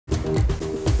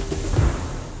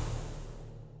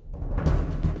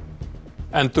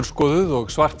Endurskoðuð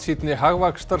og svartsýnni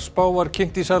hagvaxtarspá var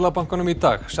kynnt í Seðlabankanum í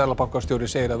dag. Seðlabankastjóri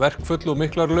segir að verkföll og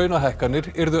miklar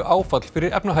launahækkanir yrðu áfall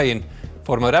fyrir efnahaginn.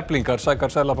 Formaður Eflingar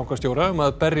sakar seðlabankastjóra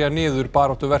að berja niður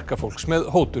baráttu verkafólks með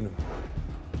hótunum.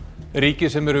 Ríki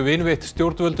sem eru vinveitt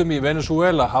stjórnvöldum í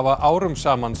Venesúela hafa árum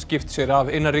saman skipt sér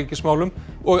af innanríkismálum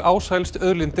og ásælst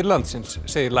auðlindir landsins,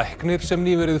 segir læknir sem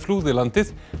nýverið flúði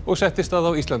landið og settist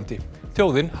að á Íslandi.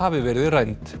 Þjóðin hafi verið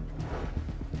rænd.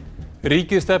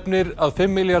 Ríkið stefnir að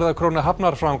 5 milljarða króna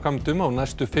hafnarframkvæmdum á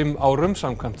næstu 5 árum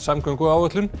samkvæmt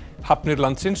samgönguáætlun. Hafnir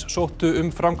landsins sóttu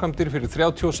framkvæmdir fyrir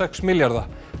 36 milljarða.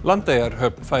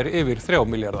 Landeyjahöfn fær yfir 3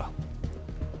 milljarða.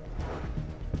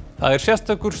 Það er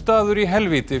sérstakur staður í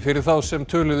helvíti fyrir þá sem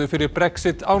töluðu fyrir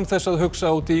Brexit án þess að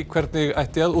hugsa út í hvernig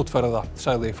ætti að útfæra það,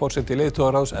 sagði forseti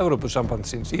leiðtogaráðs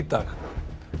Evrópusambandsins í dag.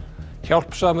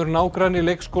 Hjálpsamur nágranni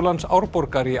leikskólans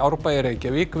Árborgar í Árbæ í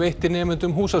Reykjavík veitti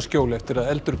nemendum húsaskjól eftir að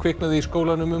eldur kviknaði í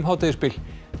skólanum hádegisbil.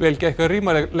 Vel gekk að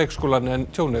rýma leikskólann en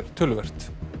tjón er töluvert.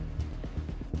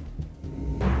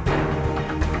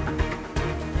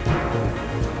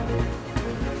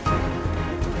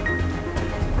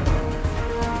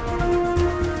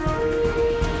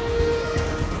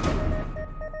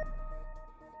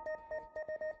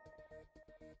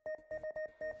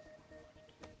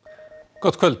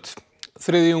 Gott kvöld.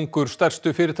 Þriðjungur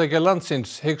stærstu fyrirtækja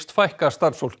landsins hyggst fækka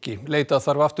starfsfólki. Leita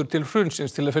þarf aftur til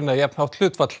hrunsins til að finna jafnhátt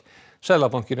hlutfall.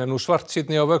 Seðlabankinn er nú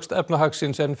svartsýnni á vöxt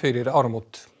efnahagsins en fyrir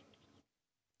áramót.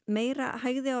 Meira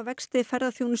hægði á vexti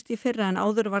ferðaþjónustu í fyrra en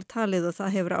áður var talið og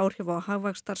það hefur áhrif á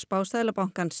hagvaxtarspá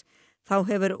Seðlabankans. Þá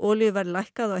hefur olíuverð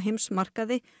lækkað á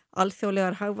heimsmarkaði,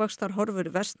 alþjóðlegar hagvaxtarhorfur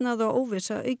versnað og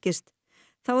óvissa aukist.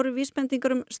 Þá eru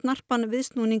vísbendingar snarpan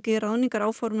viðsnúningi í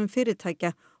ráðningaráformum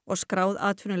fyrirtækja og skráð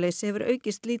atvinnuleysi hefur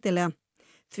aukist lítillega.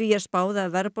 Því er spáð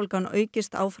að verðbólgan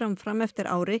aukist áfram eftir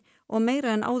ári og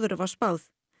meira en áður var spáð.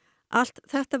 Allt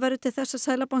þetta verður til þess að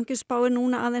Seðlabankinn spáir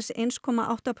núna aðeins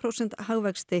 1,8%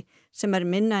 hagvexti sem er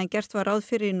minna en gert var ráð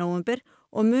fyrir í nóvember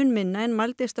og mun minna en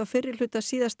mældist á fyrri hluta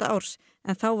síðasta árs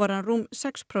en þá var hann rúm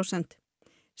 6%.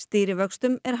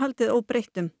 Stýrivöxtum er haldið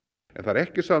óbreyttum. En það er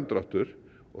ekki samdráttur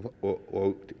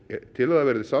og til að það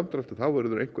verði samdráttur þá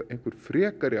verður einhver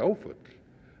frekari áfall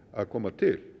að koma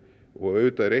til og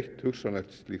auðvitað er eitt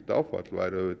hugsanlegt slíkt áfall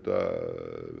væri auðvitað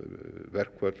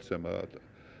verkföll sem að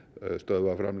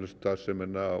stöðva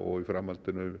framleiðslustarfsemina og í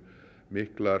framhaldinu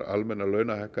miklar almennar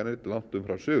launahækkanir langt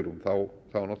frá svigrúm þá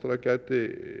náttúrulega gæti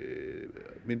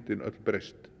myndin öll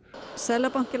breyst.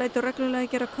 Seðlabanki lætur reglulega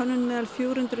gera könnun meðal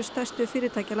 400 stærstu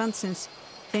fyrirtækja landsins.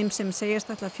 Þeim sem segjast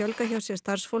ætla að fjölga hjá sér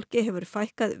starfsfólki hefur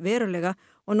fækkað verulega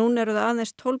og núna eru það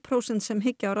aðeins 12% sem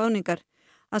hyggja á ráðningar.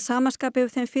 Að samaskapi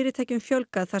hefur þeim fyrirtækjum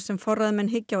fjölgað þar sem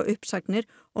forráðamenn hyggja á uppsagnir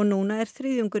og núna er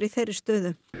þriðjungur í þeirri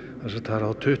stöðu. Það er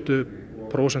á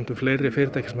 20% fleiri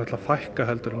fyrirtæki sem ætla að fækka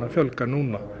heldur en að fjölga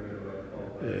núna,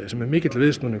 sem er mikill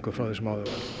viðsnúningur frá því sem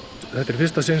áður var. Þetta er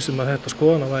fyrsta sinn sem að þetta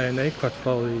skoðanavægi neikvætt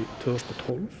frá því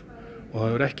 2012 og það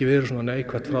hefur ekki verið svona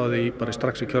neikvætt frá því bara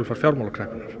strax í kjölfar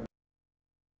fjármálakreppunnar.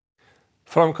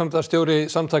 Framkvæmdastjóri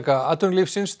Samtaka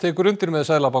atvinnulífsins tekur undir með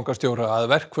seðlabankastjóra að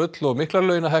verkföll og miklar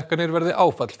launahækkanir verði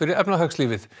áfall fyrir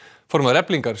efnahagslífið. Formaður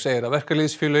Eflingar segir að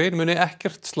verkalýðsfélögin muni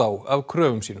ekkert slá af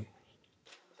kröfum sínum.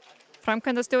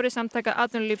 Framkvæmdastjóri Samtaka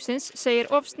atvinnulífsins segir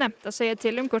of snemmt að segja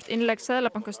til hvort innlegg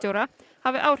seðlabankastjóra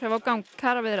hafi áhrif á gang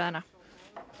kjaraviðræðna.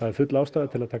 Það er full ástæða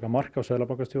til að taka mark á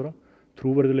seðlabankastjóra.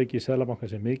 Trúverðugleiki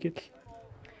seðlabankans er mikill.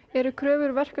 Eru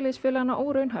kröfur verkalýðsfélagana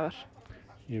óraunhæfar?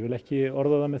 Ég vil ekki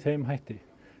orða það með þeim hætti.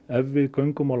 Ef við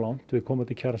göngum á langt við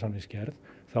komandi kjarasamningsgerð,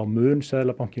 þá mun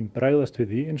Seðlabankinn bregðast við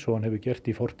því eins og hann hefur gert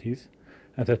í fortíð,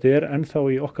 en þetta er ennþá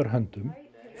í okkar höndum.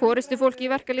 Forystufólk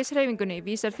í verkalýðshreyfingunni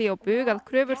vísar því á bug að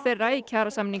kröfur þeirra í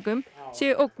kjarasamningum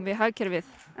séu ógn við hagkerfið.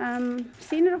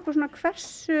 Sýnir okkur svona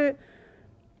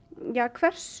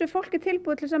hversu fólk er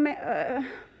tilbúið til að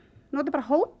nota bara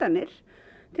hótanir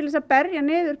til þess að berja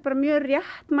niður bara mjög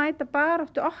réttmæta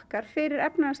baráttu okkar fyrir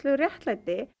efnahagslegu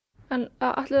réttlæti. En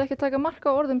ætlið þið ekki að taka mark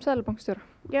á orðum seðlabankastjóra?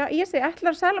 Já, ég segi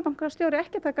ætlar seðlabankastjóri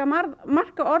ekki að taka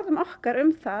mark á orðum okkar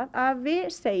það að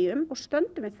við segjum og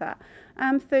stöndum við það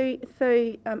þau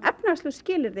efnahagslegu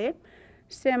skilyrði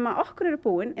sem að okkur eru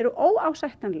búin eru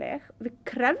óásættanleg. Við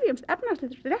krefjumst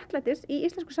efnahagslegs réttlætis í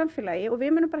íslensku samfélagi og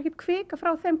við munum bara ekki hvika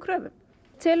frá þeim kröfum.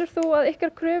 Telur þú að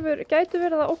ykkar kröfur gætu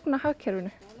verið að ógna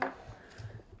hagkerfinu?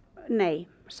 Nei,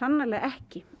 sannarlega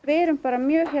ekki. Við erum bara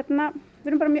mjög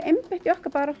einbeitt í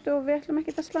okkar baráttu og við ætlum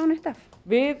ekki að slá neitt af.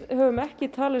 Við höfum ekki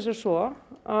talið sér svo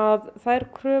að þær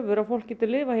kröfur að fólk geti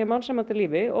lifa hér mannsæmandi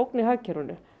lífi ógni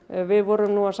hagkerfinu. Við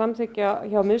vorum nú að samþykkja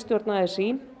hjá miðstjórn ASÍ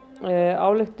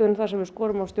ályktun þar sem við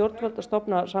skorum á stjórnvöld að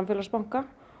stofna samfélagsbanka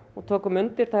og tókum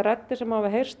undir þær raddir sem hafa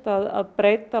heyrst að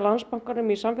breyta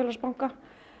Landsbankanum í samfélagsbanka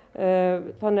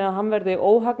þannig að hann verði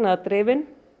óhagnaðardrifinn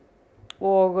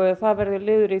og það verði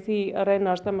liður í því að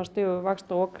reyna að stemma stigu við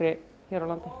vaxta og okri hér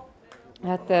á landi.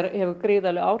 Þetta hefur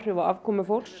gríðarleg áhrif á afkomu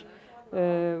fólks,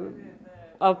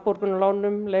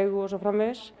 afborgunarlánum, leigu og svo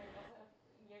framvegis.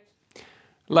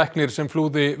 Læknir sem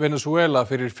flúði Venesúela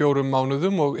fyrir 4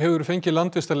 mánuðum og hefur fengið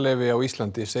landvistarleyfi á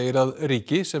Íslandi segir að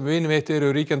ríki sem vinveitt eru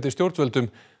ríkjandi stjórnvöldum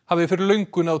hafi fyrir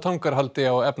löngu náð tangarhaldi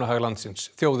á efnahag landsins.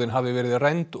 Þjóðin hafi verið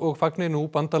rænd og fagni nú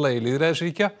bandalagi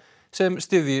lýðræðisríkja sem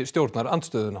styðji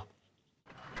stjórnarandstöðuna.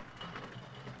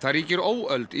 Það ríkir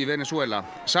óöld í Venesúela,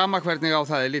 sama hvernig á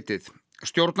það litið.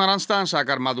 Stjórnarandstaðan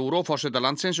sakar Maduro forseta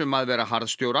landsins að vera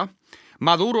harðstjóra.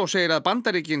 Maduro segir að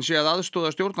Bandaríkin sé að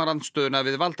aðstoða stjórnarandstöðuna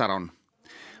við valdarán.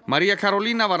 María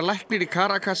Carolina var læknir í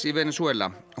Caracas í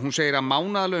Venesúela. Hún segir að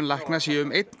mánaðarlaun lækna sé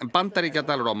 1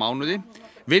 bandaríkjadalur á mánuði.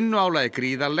 Vinnuálagið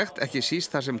gríðarlegt, ekki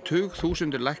síst þar sem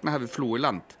tugþúsundir lækna hafi flúið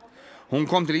land. Hún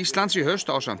kom til Íslands í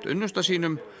haust ásamt unnusta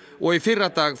sínum og í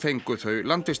fyrradag fengu þau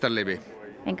landvistarleyfi.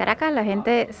 En Caracas la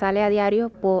gente sale a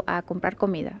diario a comprar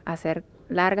comida, a hacer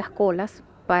largas colas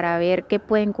para ver qué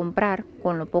pueden comprar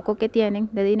con lo poco que tienen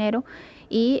de dinero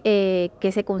y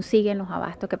que se consiguen los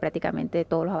abastos, que prácticamente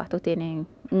todos los abastos tienen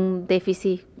un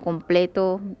déficit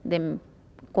completo de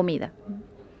comida.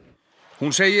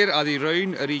 Hún segir að í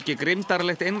raun ríki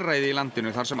grimmdarlegt einræði í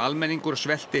landinu þar sem almenningur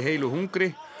svelti heilu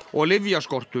hungri og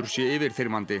lyfjaskortur sé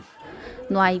yfirþyrmandi.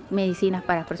 No hay medicinas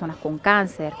para personas con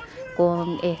cáncer,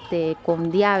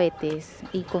 con diabetes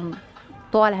y con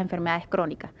todas las enfermedades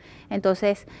crónicas.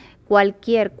 Entonces,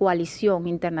 cualquier coalición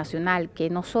internacional que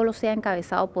no solo sea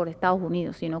encabezado por Estados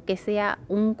Unidos, sino que sea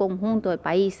un conjunto de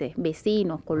países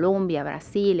vecinos, Colombia,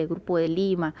 Brasil, el Grupo de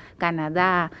Lima,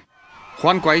 Canadá.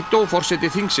 Juan Guaidó, forseti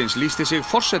þingsins, lýsti sig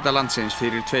forseta landsins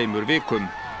fyrir 2 vikum.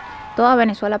 Toda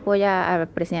Venezuela apoya al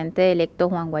presidente electo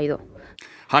Juan Guaidó.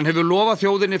 Hann hefur lofað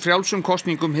þjóðinni frjálsum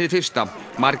kosningum hið fyrsta.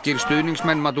 Margir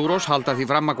stuðningsmenn Maduros halda því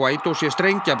fram að Guaidó sé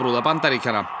strengjabrúða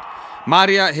Bandaríkjanna.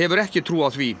 María hefur ekki trú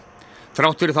á því.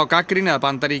 Þrátt fyrir þá gagnrýni að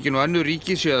Bandaríkin og önnur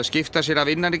ríki séu að skipta sér af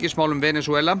innanríkismálum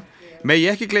Venesúela, megi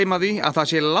ekki gleyma því að það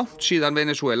sé langt síðan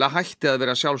Venesúela hætti að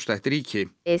vera sjálfstætt ríki.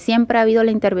 Siempre ha habido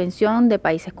la intervención de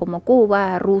países como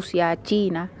Cuba, Rusia,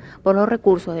 China por los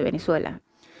recursos de Venezuela.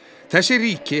 Þessi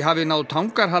ríki hafi náð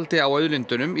tangarhaldi á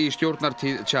auðlindunum í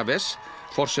stjórnartíð Chávez,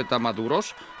 forseta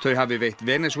Maduros. Þau hafi veitt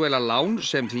Venezuela lán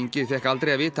sem þingið fekk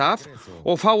aldrei að vita af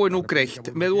og fái nú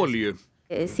greitt með olíu.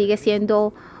 Sigue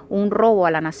siendo un robo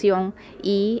a la nación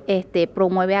y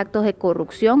promueve actos de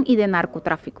corrupción y de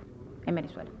narcotráfico en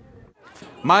Venezuela.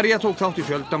 María tók þátt í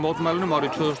fjöldamótmælunum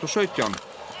árið 2017.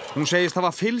 Hún segist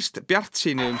hafa fylgst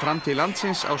bjartsýni framtíð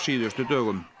landsins á síðustu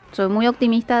dögum. Soy muy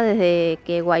optimista desde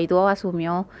que Guaidó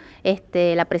asumió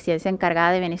la presidencia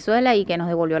encargada de Venezuela y que nos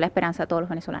devolvió la esperanza a todos los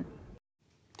venezolanos.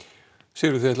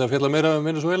 Sigurður, þið ætla að fjalla meira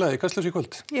Venezuela í Kastljósi í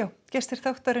kvöld. Já, gestir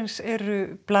þáttarins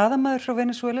eru blaðamaður frá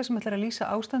Venezuela sem ætlar að lýsa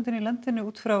ástandinu í landinu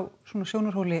út frá svona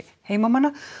sjónarhóli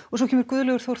heimamanna og svo kemur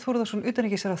Guðlaugur Þór Þórðarson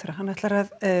utanríkisráðherra. Hann ætlar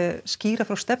að skýra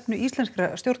frá stefnu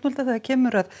íslenskra stjórnvalda þegar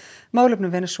kemur að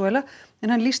málefnum Venezuela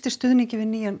en hann lýsti stuðningi við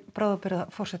nýjan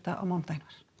bráðabirgðaforseta á mánudaginn.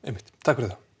 Einmitt, takk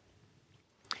fyrir það.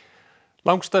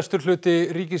 Langstærstur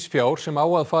hluti ríkisfjár sem á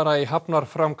að fara í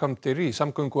hafnarframkvæmdir í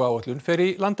samgönguáætlun fer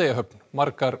í Landeyjahöfn.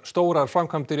 Margar stórar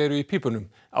framkvæmdir eru í pípunum.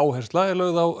 Áhersla er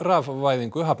lögð á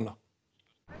rafvæðingu hafna.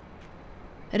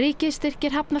 Ríkið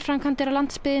styrkir hafnarframkvæmdir á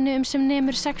landsbyggðinni sem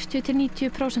nemur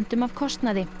 60–90% af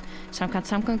kostnaði. Samkvæmt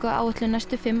samgönguáætlun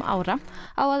næstu 5 ára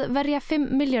á að verja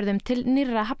 5 milljörðum til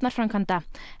nýrra hafnarframkvæmda,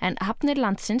 en hafnir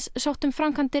landsins sóttu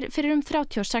framkvæmdir fyrir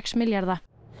 36 milljarða.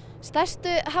 Stærstu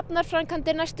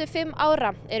hafnarframkvæmdir næstu 5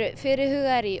 ára eru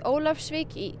fyrirhugaðar í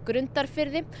Ólafsvík, í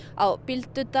Grundarfirði, á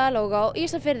Bíldudal og á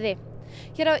Ísafirði.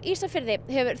 Hér á Ísafirði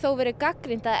hefur þó verið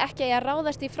gagnrýnt að ekki eigi að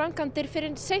ráðast í framkvæmdir fyrr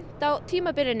en seint á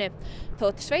tímabilinu,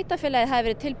 þótt sveitarfélagið hafi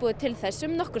verið tilbúið til þess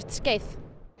nokkurt skeið.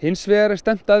 Hins vegar er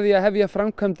stefnt að því að hefja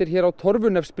framkvæmdir hér á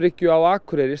Torfunefsbryggju á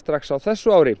Akureyri strax á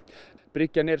þessu ári.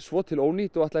 Bryggjan er svo til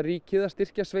ónýtt og ætlar ríkið að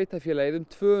styrkja sveitarfélagið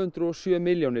 207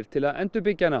 milljónir til að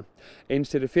endurbyggja hana.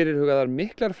 Eins eru fyrirhugaðar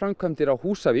miklar framkvæmdir á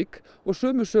Húsavík og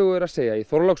sömu sögu er að segja í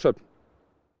Þorlákshöfn.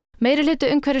 Meirihluti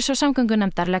umhverfis- og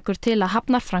samgöngunefndar leggur til að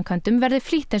hafnarframkvæmdum verði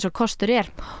flýtt eins og kostur er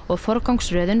og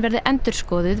forgangsröðun verði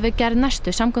endurskoðuð við gerð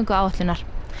næstu samgönguáætlunar.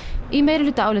 Í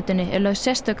meirihlutaálitinu er lögð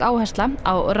sérstök áhersla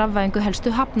á rafvæðingu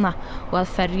helstu hafna og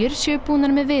að ferjur séu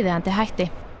búnar með viðeigandi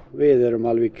hætti. Við erum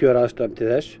alveg kjöraðstöðum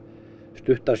til þess.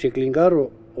 Stuttar siglingar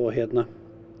og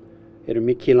eru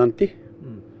mikið í landi.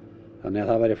 Þannig að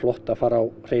það væri flott að fara á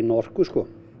hreina orku sko.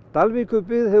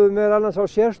 Dalvíkurbyggð hefur meðal annars á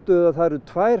sérstöðu að það eru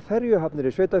 2 ferjuhafnir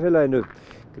í sveitarfélaginu.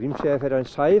 Grímseyjarferjan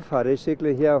Sæfari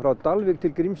siglir hér frá Dalvík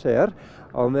til Grímseyjar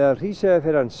á meðan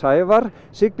Hríseyjarferjan Sævar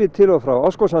siglir til og frá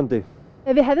Árskógssandi.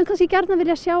 Við hefðum kannski gjarnan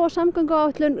vilja sjá á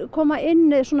samgönguáætlun koma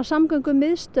inn svona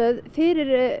samgöngumiðstöð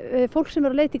fyrir fólk sem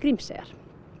eru á leið til Grímseyjar.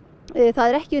 Það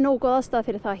er ekki nógu góð aðstaða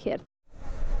fyrir það hér.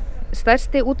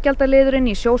 Stærsti útgjaldaliðurinn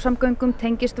í sjósamgöngum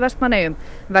tengist Vestmannaeyjum.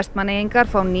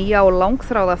 Vestmannaeyingar fá nýja og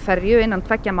langþráða ferju innan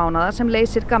 2 mánaða sem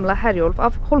leysir gamla Herjólf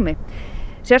af hólmi.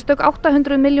 Sérstök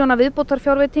 800 milljóna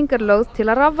viðbótarfjárveiting er lögð til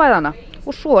að rafvæðana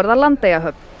og svo er það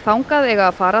Landeyjahöfn. Þangað eiga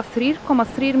að fara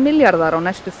 3,3 milljarðar á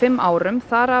næstu 5 árum,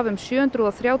 þar af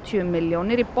 730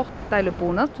 milljónir í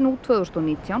botndælubúnað nú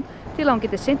 2019 til að hún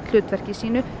geti sinnt hlutverki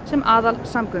sínu sem aðal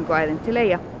samgönguæðin til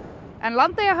Eyja. En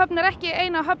Landeyjahöfn er ekki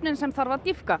eina höfnin sem þarf að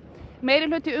dýpka.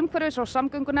 Meirihluti umhverfis- og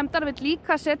samgöngunefndar vill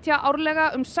líka setja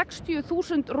árlega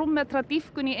 60.000 rúmmetra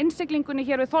dýpkun í innsiglingunni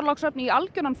hér við Þorlákshöfn í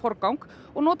algjöran forgang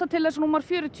og nota til þess rúmar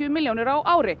 40 milljónir á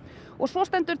ári. Og svo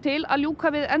stendur til að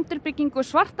ljúka við endurbyggingu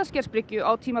Svartaskersbryggju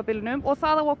á tímabilinum og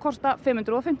það á að kosta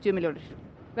 550 milljónir.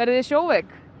 Verðið þið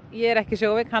sjóveik? Ég er ekki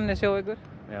sjóveik, hann er sjóveikur.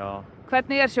 Já.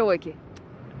 Hvernig er sjóveiki?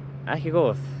 Ekki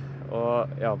góð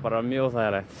og já, bara mjög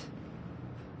óþægilegt.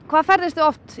 Hvað ferðist þið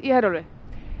oft í Herjólfi?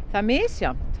 Það er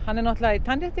misjafnt. Hann er náttúrulega í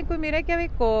tannréttingum í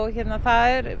Reykjavík og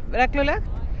það er reglulegt.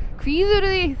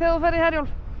 Kvíðurðu því þegar þú ferð í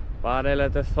Herjólf? Bara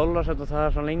eiginlega þetta er þólasöfn og það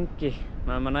er svo lengi.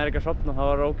 Meðan maður næri ekki að sofna þá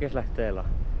er það ógeðslegt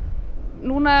eiginlega.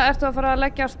 Núna ertu að fara að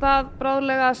leggja af stað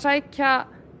bráðlega að sækja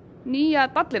nýja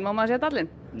dallinn, má maður segja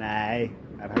dallinn? Nei,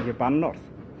 er það ekki bannorð?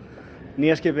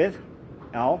 Nýja skipið,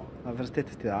 já, það fyrir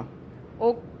styttist í það.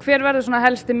 Og hver verður svona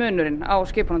helsti munurinn á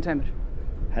skipunum tveimur?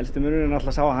 Helsti munurinn er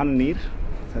alltaf að sá að hann er nýr.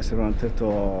 Þessi er hann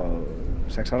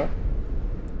 26 ára.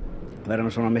 Það er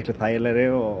hann svona miklu þægilegri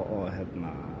og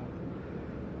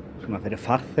svona fyrir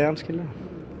farþegan, skilja.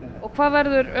 Og hvað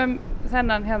verður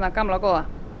þennan gamla góða?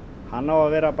 Hann á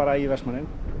að vera bara í Vestmannaeyjum,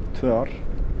 2 ár.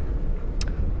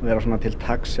 Og vera svona til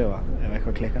taks ef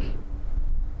eitthvað klikkar.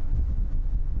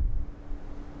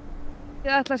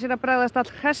 Þið ætla sér að bregðast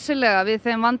all hressilega við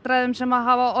þeim vandræðum sem að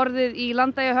hafa orðið í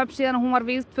Landeyjahöfn síðan hún var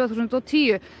vígð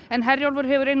 2010. En Herjólfur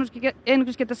hefur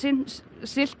einungis getað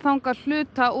siglt þangað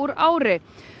hluta úr ári.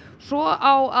 Svo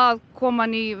á að koma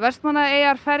ný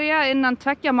Vestmannaeyjarferja innan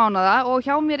 2 mánaða og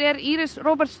hjá mér er Íris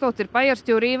Róbertsdóttir,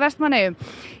 bæjarstjóri í Vestmannaeyjum.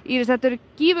 Íris, þetta eru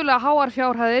gífurlega háar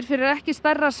fjárhæðir fyrir ekki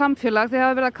stærra samfélag. Þið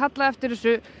hafa verið að kalla eftir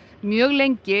þessu mjög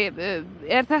lengi.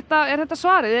 Er þetta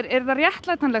svarið? Er það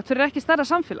réttlætanlegt fyrir ekki stærra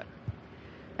samfélag?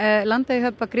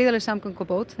 Landeyjahöfn var gríðarleg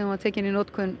samgöngubót þegar hún var tekin í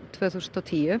notkun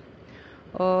 2010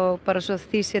 og bara svo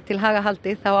því sé til haga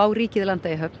haldið þá á ríkið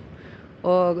Landeyjahöfn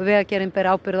og Vegagerðin ber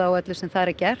ábyrgð á öllu sem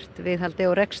það er gert, viðhaldi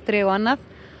og rekstri og annað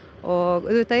og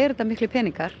auðvitað er þetta miklu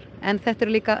peningar en þetta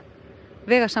eru líka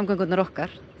vegasamgöngurnar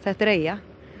okkar, þetta er Eyja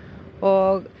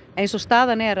og eins og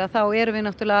staðan er að þá erum við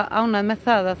náttúrulega ánægð með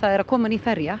það að það er að koma ný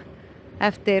ferja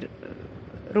eftir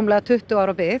rúmlega 20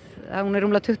 ára bið, hún er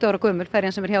rúmlega 20 ára gömul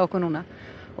ferjan sem er hjá okkur núna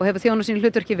og hefur þjónað sínu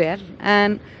hlutverki vel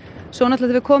en svo náttúrulega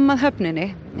þegar við komum að höfninni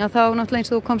þá náttúrulega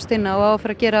eins og þú komst inn á að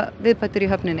fara að gera viðbætur í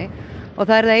höfninni og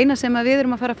það er það eina sem við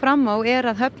erum að fara fram á er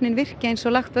að höfnin virki eins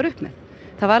og lagt var upp með.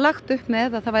 Það var lagt upp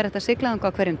með að það væri hægt að sigla þangað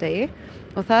á hverjum degi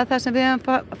og það er það sem við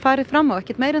hefum farið fram á,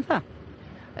 ekkert meira en það.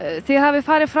 Þið hafið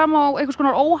farið fram á einhvers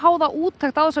konar óháða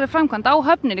úttekt á þessari framkvæmd á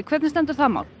höfninni, hvernig stendur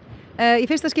það mál? Í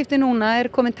fyrsta skipti núna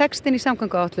er komin textinn í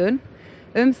samgönguáætlun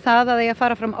það að eigi að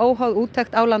fara fram óháð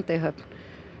úttekt á Landeyjahöfn.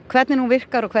 Hvernig hún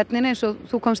virkar og hvernig eins og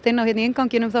þú komst inn á hérna í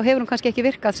innganginum þá hefur hún kannski ekki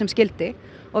virkað sem skildi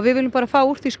og við viljum bara fá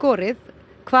úr því skorið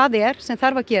hvað er sem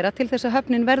þarf að gera til þess að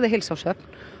höfnin verði heilsárshöfn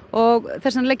og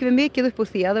þess vegna leggjum við mikið upp úr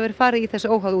því að það verði farið í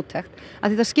þessu óháð úttekt að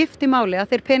þetta skipti máli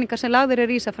að þeir peningar sem lagðir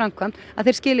eru í þessa framkvæmd að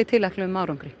þeir skili tilætluðum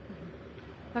árangri.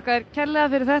 Þakka þér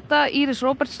kærlega fyrir þetta Íris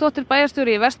Róbertsdóttir,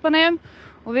 bæjarstjóri í Vestmannaeyjum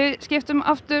og við skiptum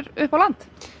aftur upp á land.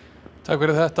 Takk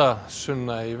fyrir þetta,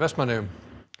 Sunna í Vestmannaeyjum.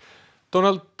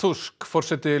 Donald Tusk,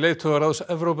 forseti leiðtogaráðs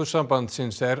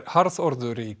Evrópusambandsins, er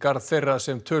harðorður í garð þeirra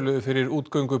sem töluðu fyrir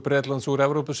útgöngu Bretlands úr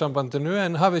Evrópusambandinu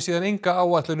en hafi síðan enga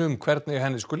áætlun hvernig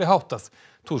henni skuli háttað.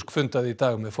 Tusk fundaði í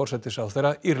dag með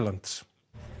forsætisráðherra Írlands.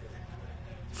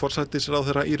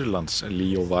 Forsætisráðherra Írlands,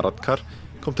 Leo Varadkar,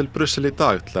 kom til Brussel í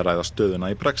dag til að ræða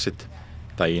stöðuna í Brexit.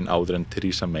 Daginn áður en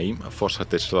Theresa May,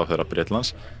 forsætisráðherra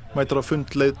Bretlands, mætir á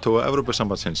fund leiðtoga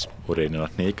Evrópusambandsins og reynir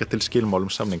að hnika til skilmálum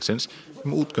samningsins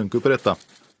útgöngu Breta.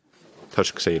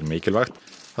 Tusk segir mikilvægt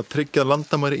að tryggja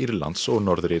landamæri Írlands og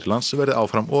Norður-Írlands verði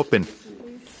áfram opin.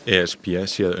 ESB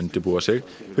sé að undirbúa sig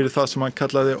fyrir það sem hann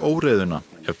kallaði óreiðuna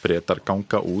ef Bretar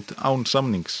ganga út án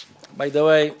samnings. By the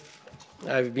way,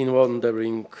 I've been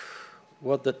wondering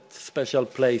what that special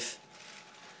place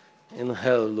in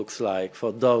hell looks like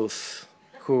for those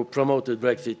who promoted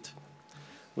Brexit.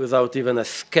 without even a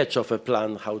sketch of a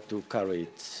plan how to carry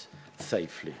it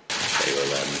safely.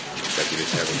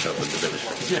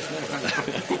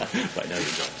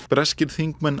 Breskir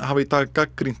þingmenn hafa í dag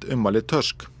gagnrýnt ummæli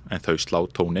Tusk, en þau slá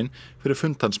tóninn fyrir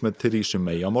fund hans með Theresa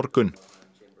May á morgun.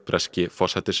 Breski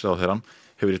forsætisráðherrann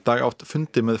hefur í dag átt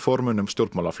fundi með formönnum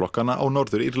stjórnmálaflokkana á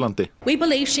Norður-Írlandi. We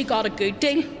believe she got a good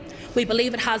deal. We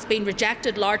believe it has been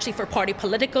rejected largely for party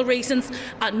political reasons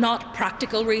and not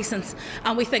practical reasons.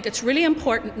 And we think it's really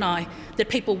important now that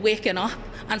people waken up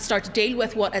and start to deal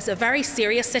with what is a very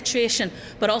serious situation,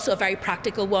 but also a very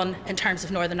practical one in terms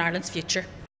of Northern Ireland's future.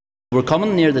 We're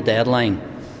coming near the deadline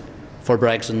for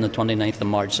Brexit on the 29th of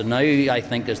March, and now I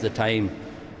think is the time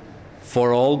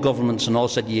for all governments and all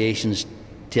situations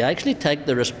to actually take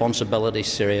the responsibility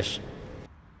serious.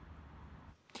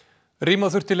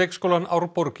 Rýma þurfti leikskólan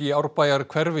Árborg í Árbæjar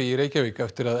hverfi í Reykjavík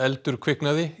eftir að eldur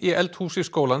kviknaði í eldhúsi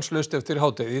skólans laust eftir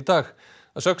hádegið í dag.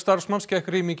 Að sögn starfsmanns gekk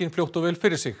rýmingin fljótt og vel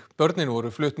fyrir sig. Börnin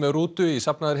voru flutt með rútu í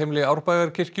safnaðarheimili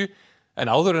Árbæjarkirkju en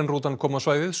áður en rútan kom á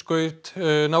svæðið skaut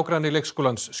nágranni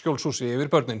leikskólans skjólshúsi yfir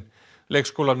börnin.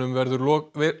 Leikskólinn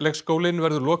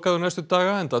verður lokaður næstu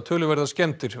daga enda töluverðar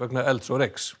skemmdir vegna elds og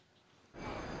reyks.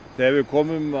 Þegar við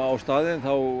komum á staðinn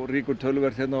þá ríkur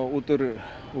töluvert hérna út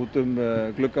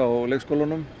glugga á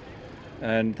leikskólanum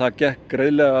en það gekk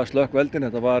greiðlega slökk veldin.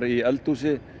 Þetta var í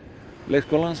eldhúsi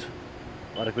leikskólans.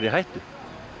 Var einhver í hættu?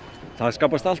 Það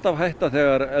skapast alltaf hætta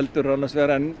þegar eldur annars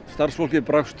vegar en starfsfólkið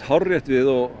brást hárrétt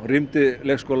við og rýmdi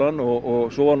leikskólan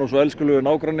og svo var nú svo elskulegur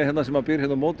nágranni hérna sem býr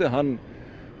hérna á móti. Hann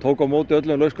tók á móti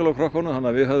öllum leikskólakrökkunum þannig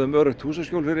að við höfðum öruggt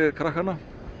húsaskjól fyrir krakkana.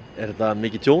 Er þetta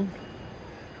mikið tjón?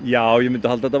 Já, ég myndi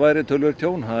halda að þetta væri töluvert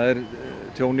tjón. Það er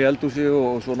tjón í eldhúsi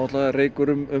og svo náttúrulega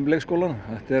reykur leikskólan.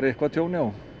 Þetta er eitthvað tjón, já.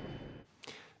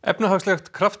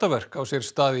 Efnahagslegt kraftaverk á sér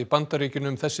stað í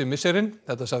Bandaríkjunum þessi misserinn.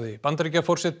 Þetta sagði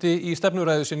Bandaríkjaforseti í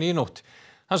stefnuræðu sinni í nótt.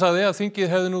 Hann sagði að þingið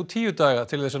hefði nú 10 daga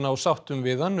til þess að ná sáttum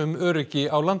við hann öryggi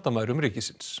á landamærum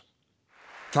ríkisins.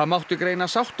 Það mátti greina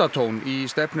sáttatón í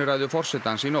stefnuræðu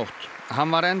forsetans í nótt.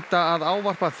 Hann var enda að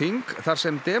ávarpa þing þar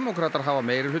sem demókratar hafa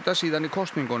meirihluta síðan í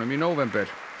kosningunum í nóvember.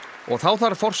 Og þá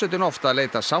þarf forsetin ofta að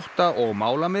leita sátta og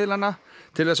málamiðlana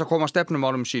til þess að koma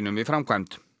stefnumálum sínum í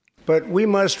framkvæmd. But we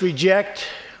must reject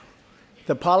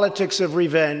the politics of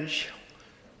revenge,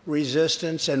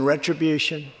 resistance and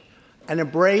retribution and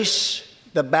embrace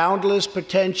the boundless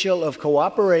potential of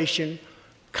cooperation,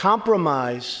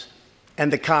 compromise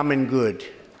and the common good.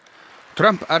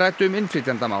 Trump ræddi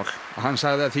innflytjendamál. Hann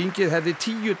sagði að þingið hefði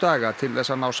 10 daga til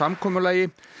þess að ná samkomulagi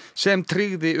sem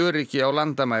tryggði öryggi á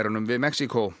landamærunum við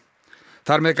Mexíkó.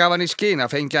 Þar með gaf hann í skyn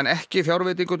að fengi hann ekki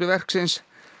fjárveitingu til verksins,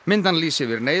 myndi hann lýsa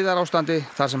yfir neyðarástandi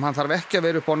þar sem hann þarf ekki að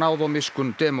vera upp á náð og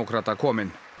miskun demókrata komin.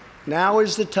 Now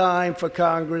is the time for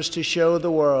Congress to show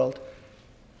the world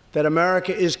that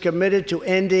America is committed to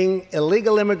ending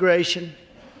illegal immigration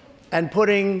and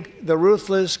putting the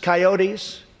ruthless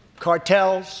coyotes,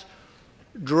 cartels,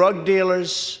 drug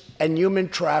dealers and human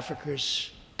traffickers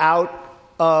out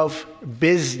of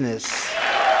business.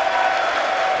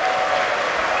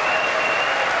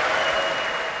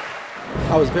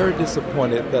 I was very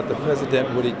disappointed that the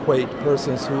president would equate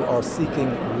persons who are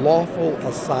seeking lawful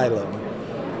asylum,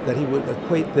 that he would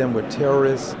equate them with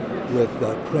terrorists, with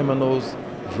criminals,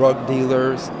 drug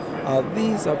dealers.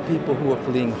 These are people who are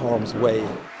fleeing harm's way.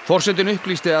 Forsetinn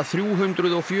upplýsti að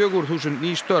 304.000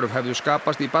 ný störf hefðu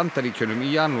skapast í Bandaríkjunum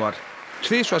í janúar,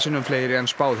 2 sinnum fleiri en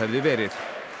spáð hefði verið.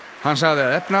 Hann sagði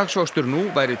að efnahagsvöxtur nú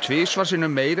væri 2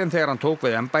 sinnum meir en þegar hann tók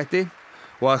við embætti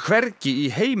og að hvergi í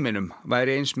heiminum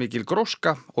væri eins mikil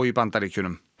gróska og í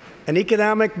Bandaríkjunum. An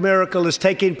economic miracle is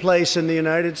taking place in the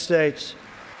United States.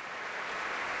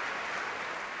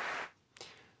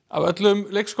 Af öllum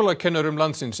leikskólakennurum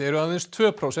landsins eru aðeins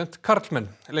 2% karlmenn.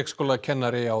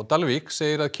 Leikskólakennari á Dalvík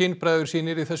segir að kynbræður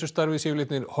sínir í þessu starfi séu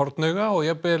litnir hornauga og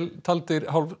jafnvel taldir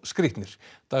hálf skrýtnir.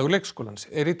 Dagur leikskólans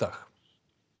er í dag.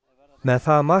 Með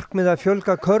það markmið að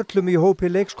fjölga körlum í hópi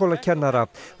leikskólakennara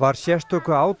var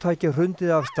sérstöku átaki hrundið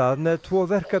af stað með 2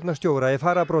 verkefnastjóra í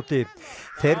fararbroddi.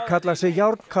 Þeir kalla sig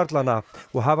járnkarlana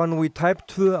og hafa nú í tæp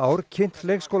 2 ár kynnt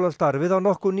leikskólastarfið á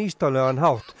nokkuð nýstárlegan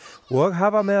hátt og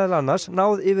hafa meðal annars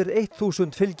náð yfir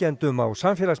 1000 fylgjendum á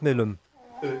samfélagsmiðlum.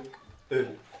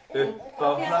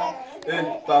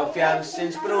 Upp á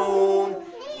fjallsins brún.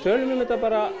 Tölum þetta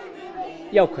bara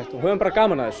jákvætt og höfum bara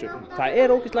gaman að þessu. Það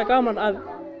er ógeðslega gaman að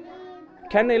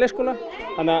kenna í leikskóla,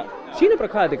 þannig að sýna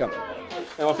bara hvað þetta er gaman.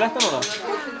 Ef að fletta núna,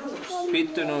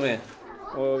 býtu nú við.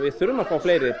 Og við þurfum að fá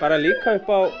fleiri, bara líka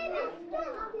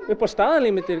upp á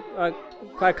staðalímyndir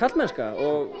hvað er karlmennska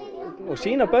og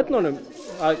sýna börnunum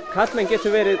að karlmenn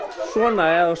getur verið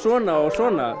svona eða svona og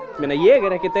svona. Ég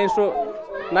er ekkert eins og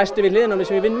næstu við hliðina á mér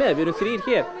sem ég vinn með. Við erum 3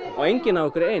 hér og enginn af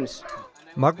okkur er eins.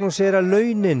 Magnús segir að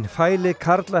launin fæli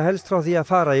karla helst frá því að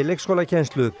fara í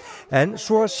leikskólakennslu, en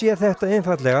svo sé þetta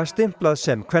einfaldlega stimplað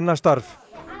sem kvennastarf.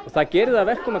 Og það gerir það að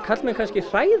verkum að karlmenn kannski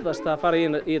hræðast að fara í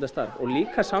þetta starf og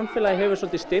líka samfélagi hefur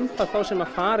svolítið stimplað þá sem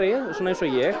að fara í, svona eins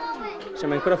og ég,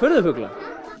 sem einhverja furðufugla.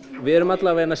 Við erum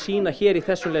allavega að sýna hér í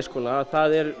þessum leikskóla að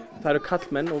það eru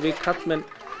karlmenn og við karlmenn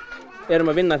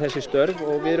erum að vinna þessi störf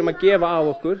og við erum að gefa á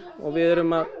okkur og við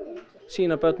erum að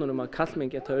sýna börnunum að karlmenn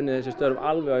geta unnið þessi störf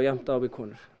alveg að jafnt á við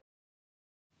konur.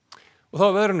 Og þá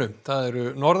að veðrinu. Það eru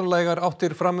norðlægar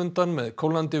áttir framundan með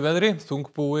kólnandi veðri,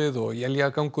 þungbúið og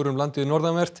éljagangur landið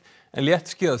norðanvert, en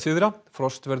léttskýjað syðra.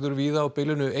 Frost verður víða á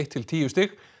bilinu 1 til 10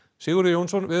 stig. Sigurður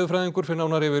Jónsson, veðurfræðingur, fer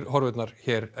nánar yfir horfurnar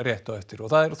hér rétt á eftir.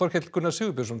 Og það er Þorkell Gunnar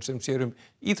Sigurbjörnsson sem sér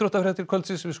íþróttafréttir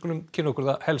kvöldsins. Við skulum kynna okkur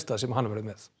það helsta sem hann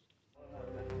verið með.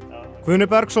 Guðni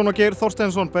Bergsson og Geir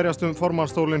Þorsteinsson berjast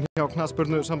formannsstólinn hjá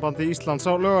knattspyrnusambandi Íslands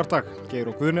á laugardag.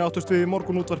 Geir og Guðni áttust við í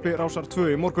morgunútvarpi Rásar 2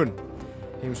 í morgun.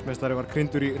 Heimsmeistari var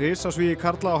krýndur í risasvíi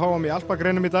karla á HM í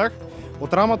alpagreinum í dag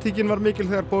og dramatíkin var mikil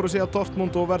þegar Borussia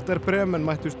Dortmund og Werder Bremen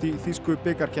mættust í þýsku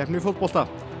bikarkeppni í fótbolta.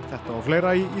 Þetta og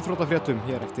fleira í íþróttafréttum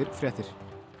hér eftir fréttir.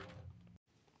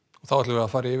 Og þá ætlum við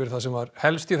að fara yfir það sem var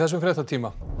helst í þessum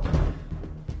fréttatíma.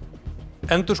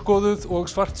 Endurskoðuð og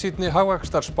svartsýnni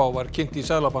hagvaxtarspá var kynnt í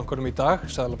Seðlabankanum í dag.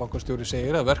 Seðlabankastjóri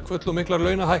segir að verkföll og miklar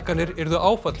launahækkanir yrðu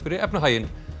áfall fyrir efnahaginn.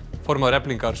 Formaður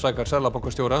Eflingar sakar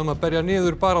Seðlabankastjóra að berja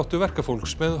niður baráttu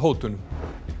verkafólks með hótunum.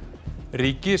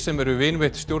 Ríki sem eru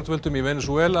vinveitt stjórnvöldum í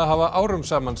Venesúela hafa árum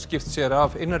saman skipt sér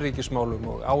af innanríkismálum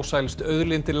og ásælst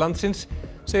auðlindir landsins,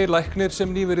 segir læknir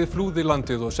sem nýverið flúði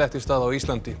landið og settist að á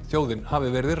Íslandi. Þjóðin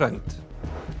hafi verið rænd.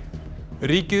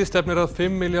 Ríkið stefnir að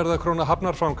 5 milljarða króna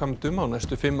hafnarframkvæmdum á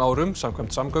næstu 5 árum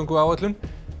samkvæmt samgönguáætlun.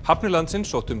 Hafnir landsins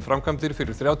sóttu framkvæmdir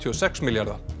fyrir 36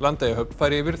 milljarða. Landeyjahöfn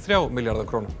færi yfir 3 milljarða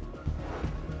króna.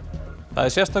 Það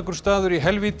er sérstakur staður í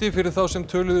helvíti fyrir þá sem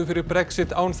töluðu fyrir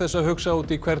Brexit án þess að hugsa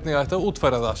út í hvernig ætti að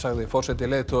útfæra það, sagði forseti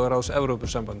leiðtogaráðs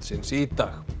Evrópusambandsins í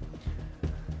dag.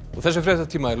 Og þessu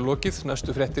fréttatíma er lokið.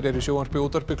 Næstu fréttir eru í sjónvarpi og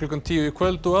útvarpi klukkan 10 í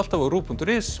kvöld og alltaf á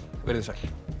ruv.is. Verið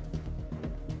sæl.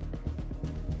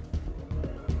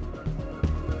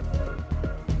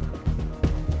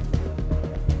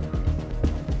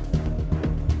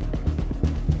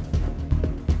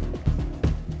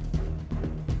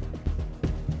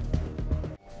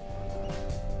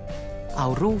 Á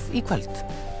RÚV í kvöld.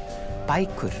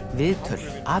 Bækur, viðtöl,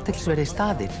 athyglisverðir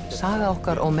staðir, saga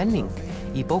okkar og menning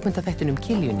í bókmenntaþættinum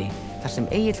Kiljunni þar sem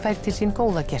Egill fær til sín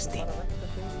góða gesti.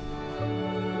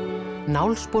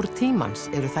 Nálspor tímans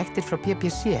eru þættir frá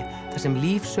BBC þar sem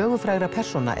líf sögufrægra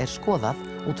persóna er skoðað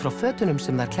út frá fötunum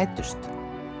sem þær klæddust.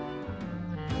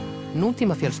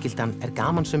 Nútímafjölskyldan er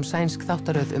gamansöm sænsk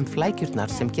þáttaröð flækjurnar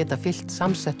sem geta fylgt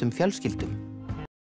samsettum fjölskyldum.